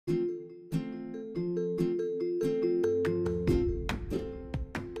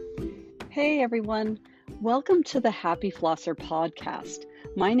Hey everyone, welcome to the Happy Flosser podcast.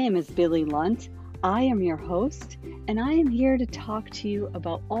 My name is Billy Lunt. I am your host, and I am here to talk to you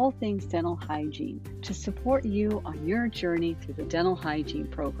about all things dental hygiene to support you on your journey through the dental hygiene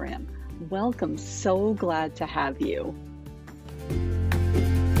program. Welcome, so glad to have you.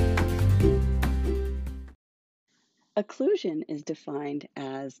 Occlusion is defined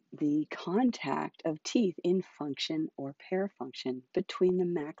as the contact of teeth in function or pair function between the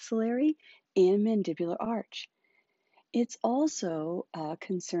maxillary and mandibular arch. It's also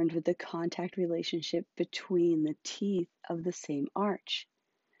concerned with the contact relationship between the teeth of the same arch.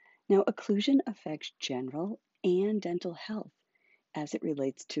 Now, occlusion affects general and dental health as it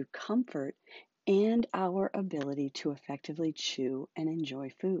relates to comfort and our ability to effectively chew and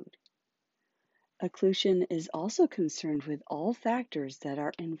enjoy food. Occlusion is also concerned with all factors that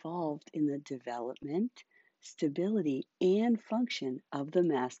are involved in the development, stability, and function of the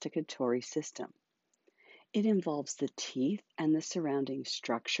masticatory system. It involves the teeth and the surrounding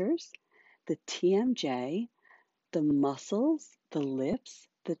structures, the TMJ, the muscles, the lips,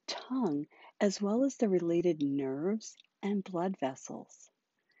 the tongue, as well as the related nerves and blood vessels.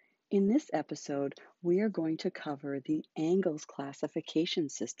 In this episode, we are going to cover the angles classification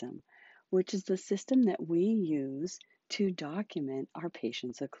system, which is the system that we use to document our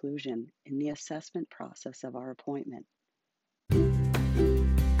patient's occlusion in the assessment process of our appointment.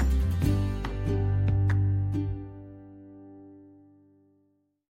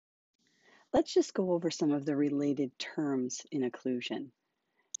 Let's just go over some of the related terms in occlusion.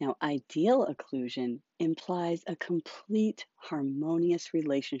 Now, ideal occlusion implies a complete harmonious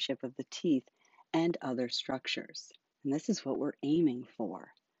relationship of the teeth and other structures. And this is what we're aiming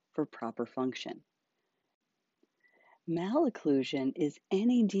for proper function. Malocclusion is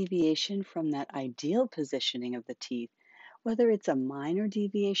any deviation from that ideal positioning of the teeth, whether it's a minor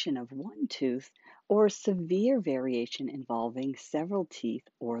deviation of one tooth or severe variation involving several teeth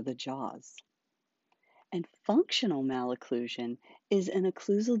or the jaws. And functional malocclusion is an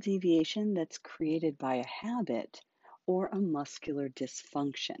occlusal deviation that's created by a habit or a muscular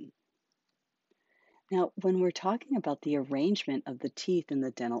dysfunction. Now, when we're talking about the arrangement of the teeth in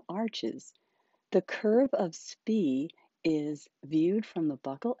the dental arches, the curve of Spee is viewed from the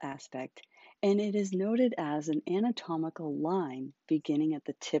buccal aspect, and it is noted as an anatomical line beginning at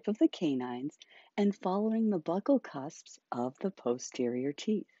the tip of the canines and following the buccal cusps of the posterior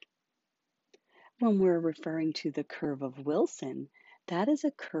teeth. When we're referring to the curve of Wilson, that is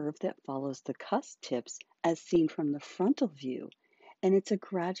a curve that follows the cusp tips as seen from the frontal view, and it's a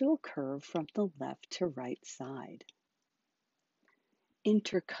gradual curve from the left to right side.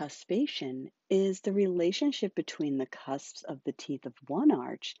 Intercuspation is the relationship between the cusps of the teeth of one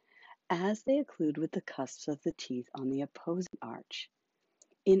arch as they occlude with the cusps of the teeth on the opposing arch.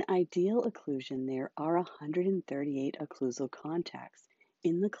 In ideal occlusion, there are 138 occlusal contacts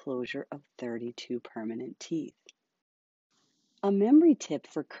in the closure of 32 permanent teeth. A memory tip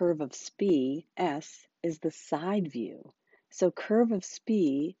for curve of Spee, S, is the side view. So curve of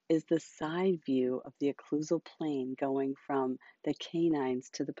Spee is the side view of the occlusal plane going from the canines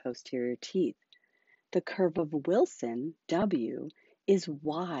to the posterior teeth. The curve of Wilson, W, is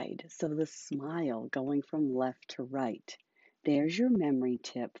wide, so the smile going from left to right. There's your memory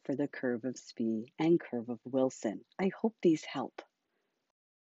tip for the curve of Spee and curve of Wilson. I hope these help.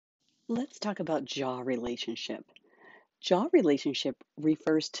 Let's talk about jaw relationship. Jaw relationship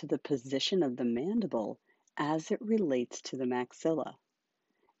refers to the position of the mandible as it relates to the maxilla.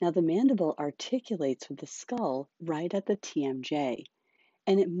 Now, the mandible articulates with the skull right at the TMJ,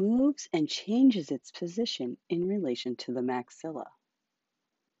 and it moves and changes its position in relation to the maxilla.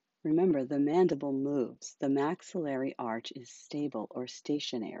 Remember, the mandible moves. The maxillary arch is stable or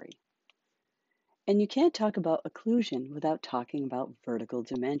stationary. And you can't talk about occlusion without talking about vertical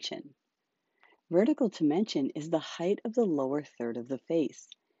dimension. Vertical dimension is the height of the lower third of the face.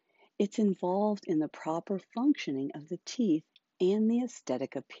 It's involved in the proper functioning of the teeth and the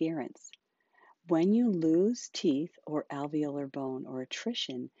aesthetic appearance. When you lose teeth or alveolar bone or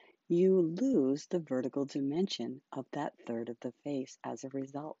attrition, you lose the vertical dimension of that third of the face as a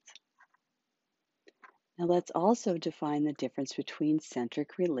result. Now let's also define the difference between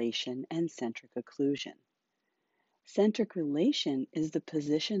centric relation and centric occlusion. Centric relation is the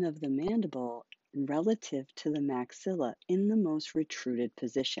position of the mandible relative to the maxilla in the most retruded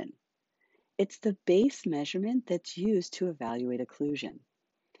position. It's the base measurement that's used to evaluate occlusion,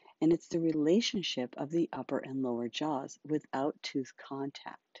 and it's the relationship of the upper and lower jaws without tooth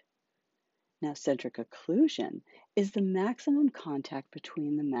contact. Now, centric occlusion is the maximum contact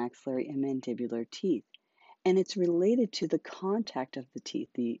between the maxillary and mandibular teeth, and it's related to the contact of the teeth,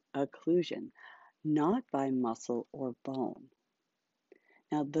 the occlusion, not by muscle or bone.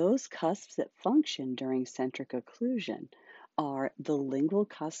 Now, those cusps that function during centric occlusion are the lingual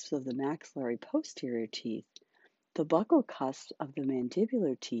cusps of the maxillary posterior teeth, the buccal cusps of the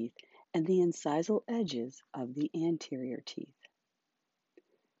mandibular teeth, and the incisal edges of the anterior teeth.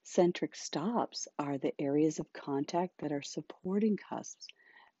 Centric stops are the areas of contact that are supporting cusps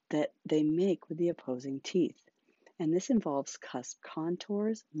that they make with the opposing teeth, and this involves cusp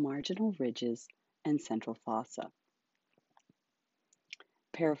contours, marginal ridges, and central fossa.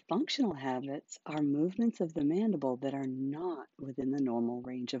 Parafunctional habits are movements of the mandible that are not within the normal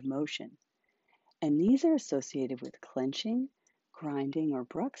range of motion, and these are associated with clenching, grinding or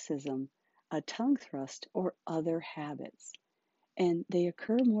bruxism, a tongue thrust, or other habits. And they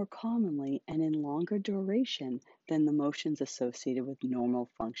occur more commonly and in longer duration than the motions associated with normal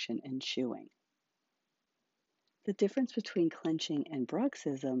function and chewing. The difference between clenching and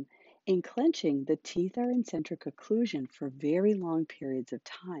bruxism: in clenching, the teeth are in centric occlusion for very long periods of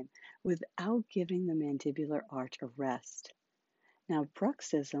time without giving the mandibular arch a rest. Now,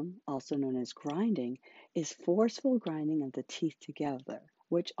 bruxism, also known as grinding, is forceful grinding of the teeth together,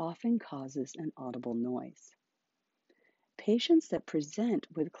 which often causes an audible noise. Patients that present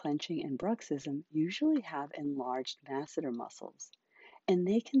with clenching and bruxism usually have enlarged masseter muscles, and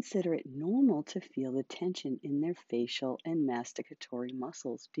they consider it normal to feel the tension in their facial and masticatory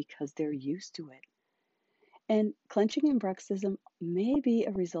muscles because they're used to it. And clenching and bruxism may be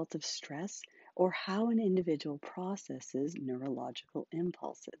a result of stress or how an individual processes neurological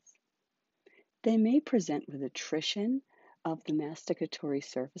impulses. They may present with attrition of the masticatory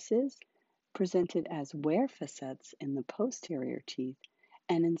surfaces, presented as wear facets in the posterior teeth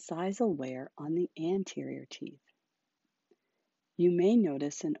and incisal wear on the anterior teeth. You may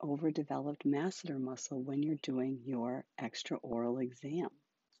notice an overdeveloped masseter muscle when you're doing your extraoral exam.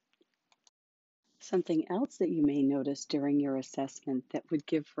 Something else that you may notice during your assessment that would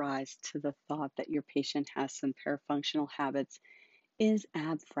give rise to the thought that your patient has some parafunctional habits is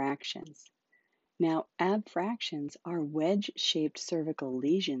abfractions. Now, abfractions are wedge-shaped cervical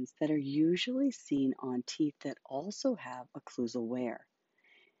lesions that are usually seen on teeth that also have occlusal wear.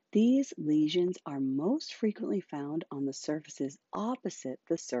 These lesions are most frequently found on the surfaces opposite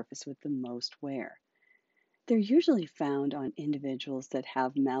the surface with the most wear. They're usually found on individuals that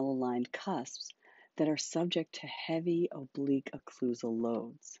have malaligned cusps that are subject to heavy oblique occlusal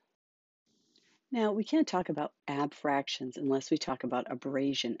loads. Now, we can't talk about abfractions unless we talk about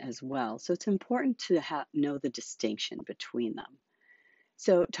abrasion as well, so it's important to know the distinction between them.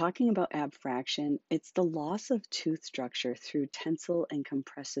 So, talking about abfraction, it's the loss of tooth structure through tensile and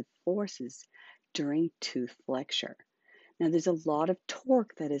compressive forces during tooth flexure. Now, there's a lot of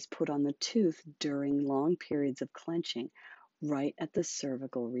torque that is put on the tooth during long periods of clenching right at the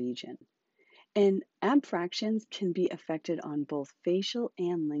cervical region. And abfractions can be affected on both facial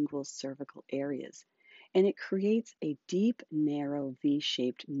and lingual cervical areas. And it creates a deep, narrow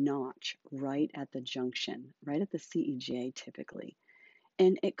V-shaped notch right at the junction, right at the CEJ typically.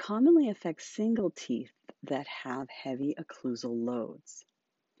 And it commonly affects single teeth that have heavy occlusal loads.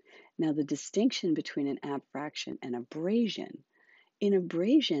 Now, the distinction between an abfraction and abrasion: in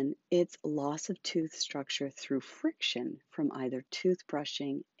abrasion, it's loss of tooth structure through friction from either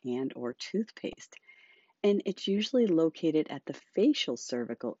toothbrushing and or toothpaste, and it's usually located at the facial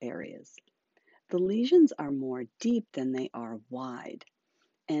cervical areas. The lesions are more deep than they are wide.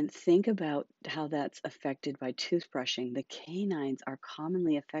 And think about how that's affected by toothbrushing. The canines are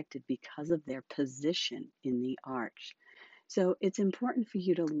commonly affected because of their position in the arch. So it's important for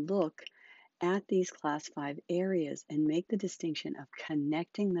you to look at these class 5 areas and make the distinction of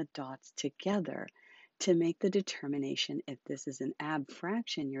connecting the dots together to make the determination if this is an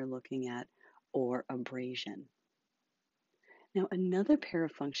abfraction you're looking at or abrasion. Now, another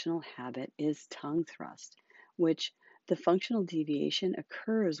parafunctional habit is tongue thrust, which the functional deviation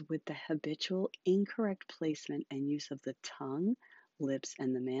occurs with the habitual incorrect placement and use of the tongue, lips,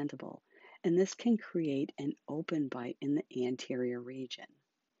 and the mandible. And this can create an open bite in the anterior region.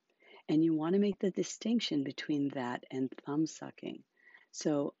 And you want to make the distinction between that and thumb sucking.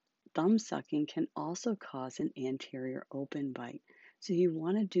 So, thumb sucking can also cause an anterior open bite. So, you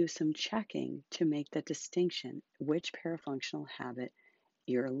want to do some checking to make that distinction, which parafunctional habit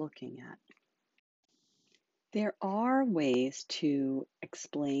you're looking at. There are ways to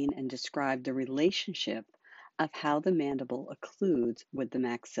explain and describe the relationship of how the mandible occludes with the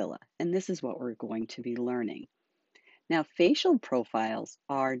maxilla, and this is what we're going to be learning. Now, facial profiles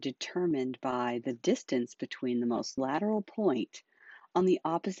are determined by the distance between the most lateral point on the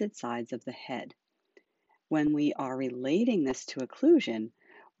opposite sides of the head. When we are relating this to occlusion,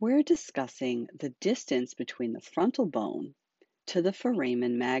 we're discussing the distance between the frontal bone to the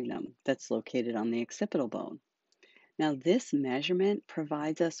foramen magnum that's located on the occipital bone. Now, this measurement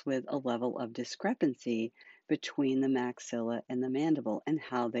provides us with a level of discrepancy between the maxilla and the mandible and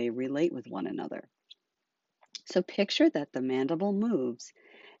how they relate with one another. So picture that the mandible moves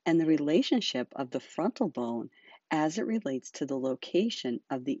and the relationship of the frontal bone as it relates to the location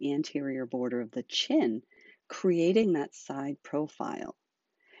of the anterior border of the chin, creating that side profile.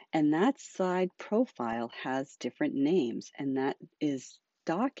 And that side profile has different names, and that is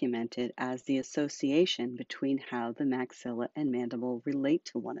documented as the association between how the maxilla and mandible relate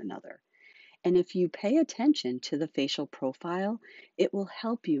to one another. And if you pay attention to the facial profile, it will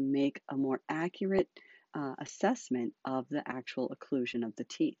help you make a more accurate assessment of the actual occlusion of the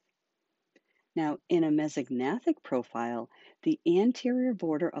teeth. Now, in a mesognathic profile, the anterior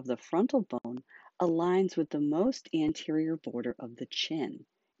border of the frontal bone aligns with the most anterior border of the chin.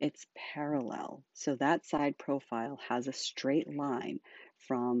 It's parallel. So that side profile has a straight line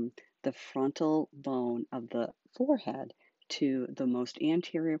from the frontal bone of the forehead to the most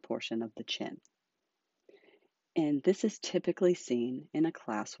anterior portion of the chin. And this is typically seen in a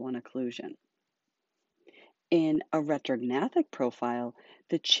class 1 occlusion. In a retrognathic profile,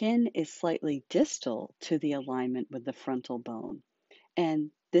 the chin is slightly distal to the alignment with the frontal bone, and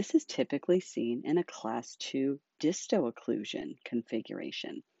this is typically seen in a class 2 disto-occlusion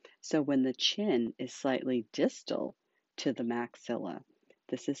configuration. So when the chin is slightly distal to the maxilla,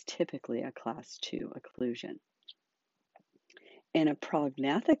 this is typically a class 2 occlusion. In a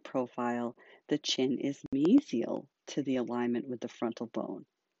prognathic profile, the chin is mesial to the alignment with the frontal bone,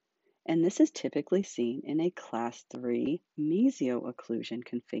 and this is typically seen in a class 3 mesio-occlusion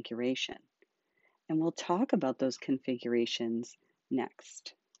configuration. And we'll talk about those configurations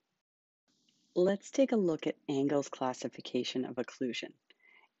next. Let's take a look at Engel's classification of occlusion.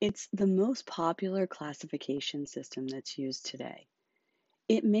 It's the most popular classification system that's used today.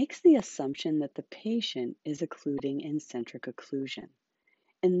 It makes the assumption that the patient is occluding in centric occlusion.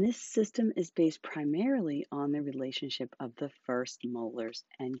 And this system is based primarily on the relationship of the first molars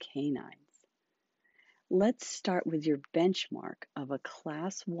and canines. Let's start with your benchmark of a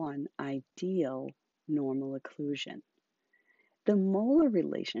class 1 ideal normal occlusion. The molar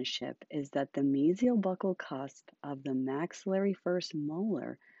relationship is that the mesial buccal cusp of the maxillary first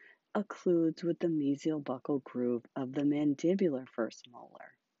molar occludes with the mesial buccal groove of the mandibular first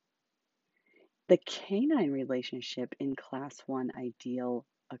molar. The canine relationship in class 1 ideal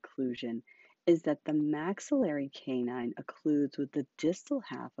occlusion is that the maxillary canine occludes with the distal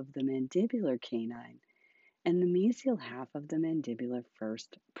half of the mandibular canine and the mesial half of the mandibular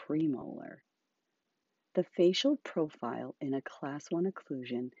first premolar. The facial profile in a class 1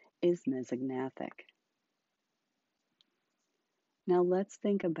 occlusion is mesognathic. Now let's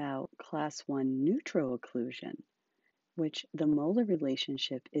think about class 1 neutral occlusion, which the molar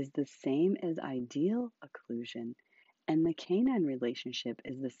relationship is the same as ideal occlusion, and the canine relationship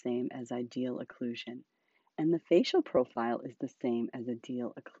is the same as ideal occlusion, and the facial profile is the same as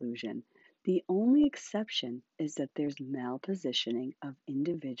ideal occlusion. The only exception is that there's malpositioning of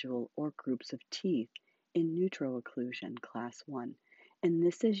individual or groups of teeth in neutral occlusion, class 1. And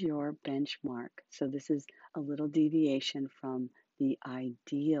this is your benchmark. So this is a little deviation from the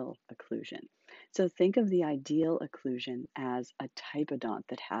ideal occlusion. So think of the ideal occlusion as a typodont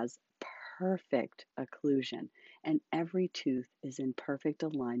that has perfect occlusion, and every tooth is in perfect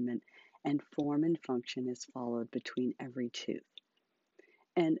alignment, and form and function is followed between every tooth.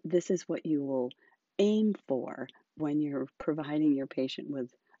 And this is what you will aim for when you're providing your patient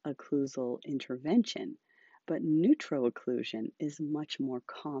with occlusal intervention. But neutral occlusion is much more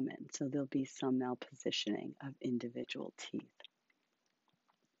common, so there'll be some malpositioning of individual teeth.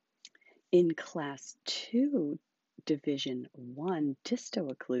 In class 2, division 1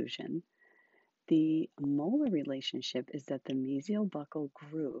 disto-occlusion, the molar relationship is that the mesial buccal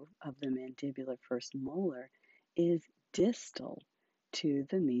groove of the mandibular first molar is distal to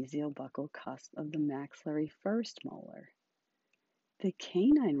the mesial buccal cusp of the maxillary first molar. The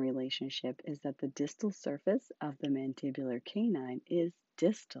canine relationship is that the distal surface of the mandibular canine is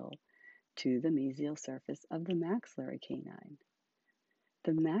distal to the mesial surface of the maxillary canine.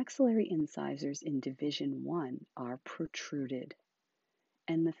 The maxillary incisors in division 1 are protruded,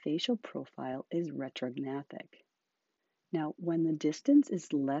 and the facial profile is retrognathic. Now, when the distance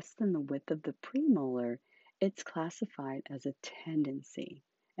is less than the width of the premolar, it's classified as a tendency,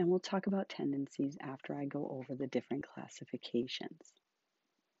 and we'll talk about tendencies after I go over the different classifications.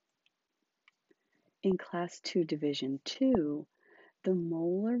 In class 2, division 2, The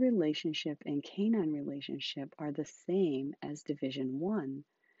molar relationship and canine relationship are the same as division 1.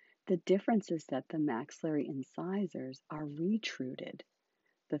 The difference is that the maxillary incisors are retruded.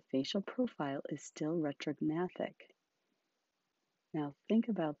 The facial profile is still retrognathic. Now think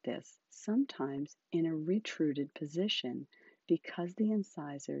about this. Sometimes in a retruded position, because the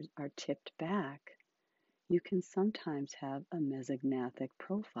incisors are tipped back, you can sometimes have a mesognathic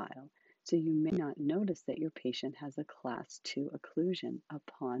profile. So you may not notice that your patient has a class 2 occlusion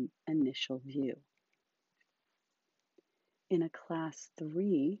upon initial view. In a class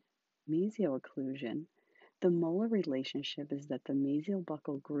 3 mesial occlusion, the molar relationship is that the mesial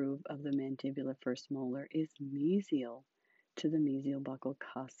buccal groove of the mandibular first molar is mesial to the mesial buccal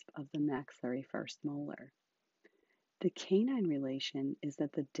cusp of the maxillary first molar. The canine relation is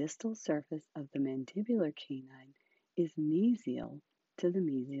that the distal surface of the mandibular canine is mesial to the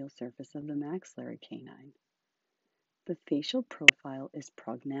mesial surface of the maxillary canine. The facial profile is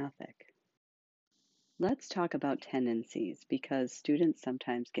prognathic. Let's talk about tendencies because students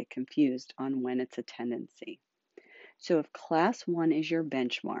sometimes get confused on when it's a tendency. So if class 1 is your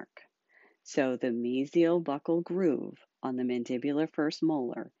benchmark, so the mesial buccal groove on the mandibular first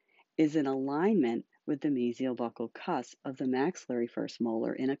molar is in alignment with the mesial buccal cusp of the maxillary first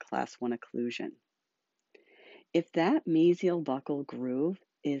molar in a class 1 occlusion. If that mesial buccal groove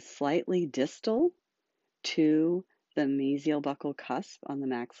is slightly distal to the mesial buccal cusp on the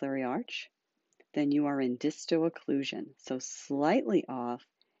maxillary arch, then you are in disto-occlusion. So slightly off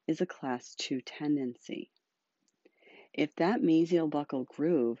is a class 2 tendency. If that mesial buccal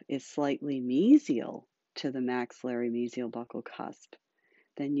groove is slightly mesial to the maxillary mesial buccal cusp,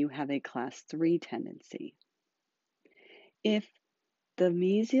 then you have a class 3 tendency. If the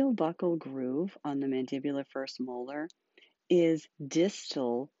mesial buccal groove on the mandibular first molar is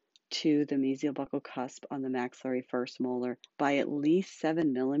distal to the mesial buccal cusp on the maxillary first molar by at least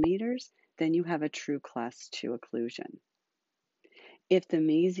 7 millimeters, then you have a true class 2 occlusion. If the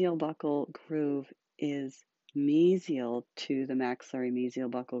mesial buccal groove is mesial to the maxillary mesial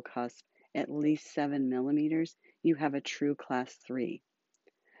buccal cusp at least 7 millimeters, you have a true class 3.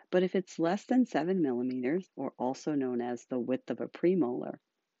 But if it's less than 7 millimeters, or also known as the width of a premolar,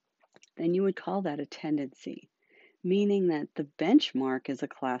 then you would call that a tendency, meaning that the benchmark is a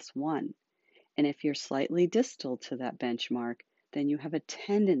class 1. And if you're slightly distal to that benchmark, then you have a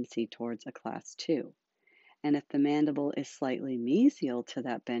tendency towards a class 2. And if the mandible is slightly mesial to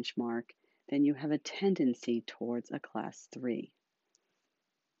that benchmark, then you have a tendency towards a class 3.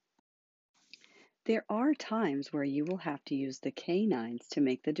 There are times where you will have to use the canines to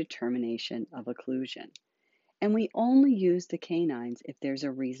make the determination of occlusion. And we only use the canines if there's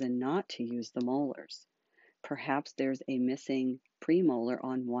a reason not to use the molars. Perhaps there's a missing premolar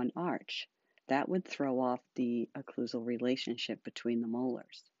on one arch. That would throw off the occlusal relationship between the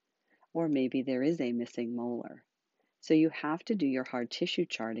molars. Or maybe there is a missing molar. So you have to do your hard tissue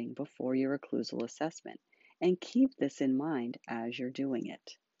charting before your occlusal assessment, and keep this in mind as you're doing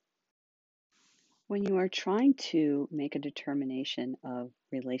it. When you are trying to make a determination of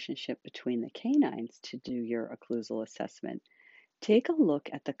relationship between the canines to do your occlusal assessment, take a look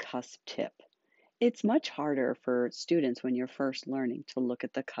at the cusp tip. It's much harder for students when you're first learning to look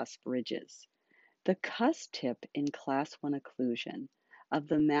at the cusp ridges. The cusp tip in class 1 occlusion of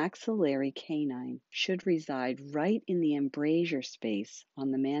the maxillary canine should reside right in the embrasure space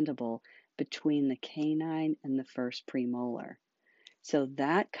on the mandible between the canine and the first premolar. So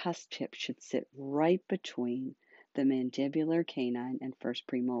that cusp tip should sit right between the mandibular canine and first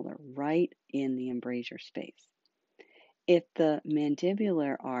premolar, right in the embrasure space. If the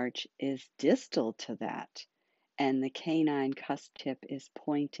mandibular arch is distal to that, and the canine cusp tip is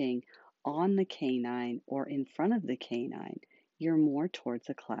pointing on the canine or in front of the canine, you're more towards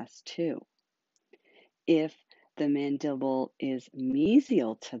a class 2. If the mandible is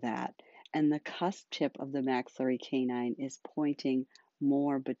mesial to that, and the cusp tip of the maxillary canine is pointing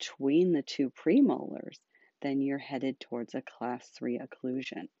more between the two premolars, then you're headed towards a class 3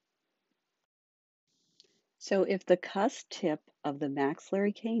 occlusion. So if the cusp tip of the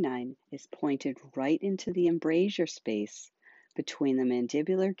maxillary canine is pointed right into the embrasure space between the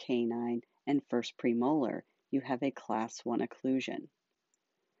mandibular canine and first premolar, you have a class 1 occlusion.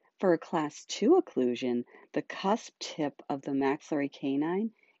 For a class 2 occlusion, the cusp tip of the maxillary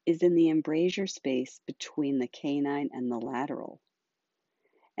canine is in the embrasure space between the canine and the lateral.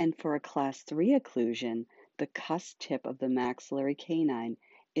 And for a class 3 occlusion, the cusp tip of the maxillary canine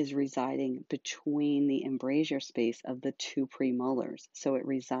is residing between the embrasure space of the two premolars. So it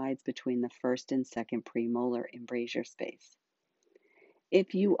resides between the first and second premolar embrasure space.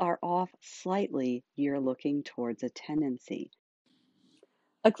 If you are off slightly, you're looking towards a tendency.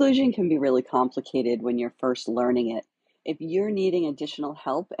 Occlusion can be really complicated when you're first learning it. If you're needing additional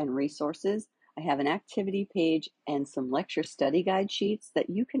help and resources, I have an activity page and some lecture study guide sheets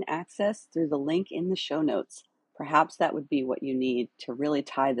that you can access through the link in the show notes. Perhaps that would be what you need to really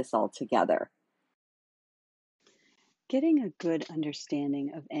tie this all together. Getting a good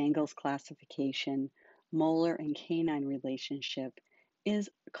understanding of Engel's classification, molar and canine relationship is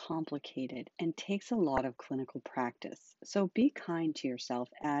complicated and takes a lot of clinical practice. So be kind to yourself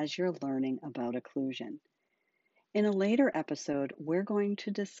as you're learning about occlusion. In a later episode, we're going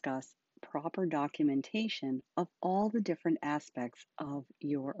to discuss proper documentation of all the different aspects of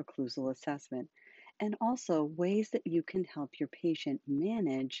your occlusal assessment and also ways that you can help your patient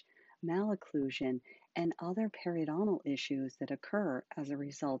manage malocclusion and other periodontal issues that occur as a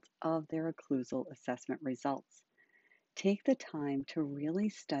result of their occlusal assessment results. Take the time to really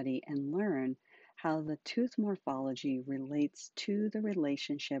study and learn how the tooth morphology relates to the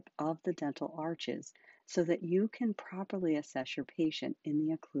relationship of the dental arches so that you can properly assess your patient in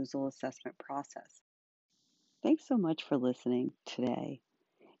the occlusal assessment process. Thanks so much for listening today.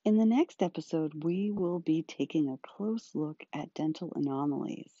 In the next episode, we will be taking a close look at dental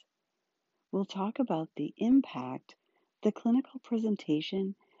anomalies. We'll talk about the impact, the clinical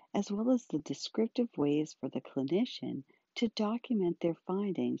presentation, as well as the descriptive ways for the clinician to document their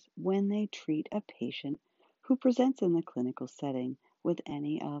findings when they treat a patient who presents in the clinical setting with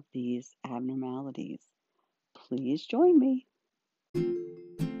any of these abnormalities. Please join me.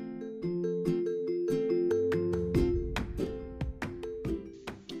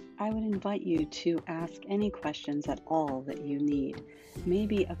 I would invite you to ask any questions at all that you need.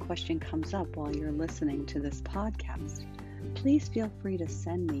 Maybe a question comes up while you're listening to this podcast. Please feel free to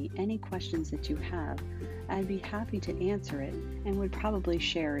send me any questions that you have. I'd be happy to answer it and would probably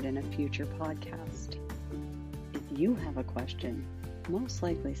share it in a future podcast. If you have a question, most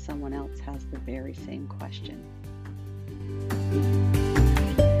likely someone else has the very same question.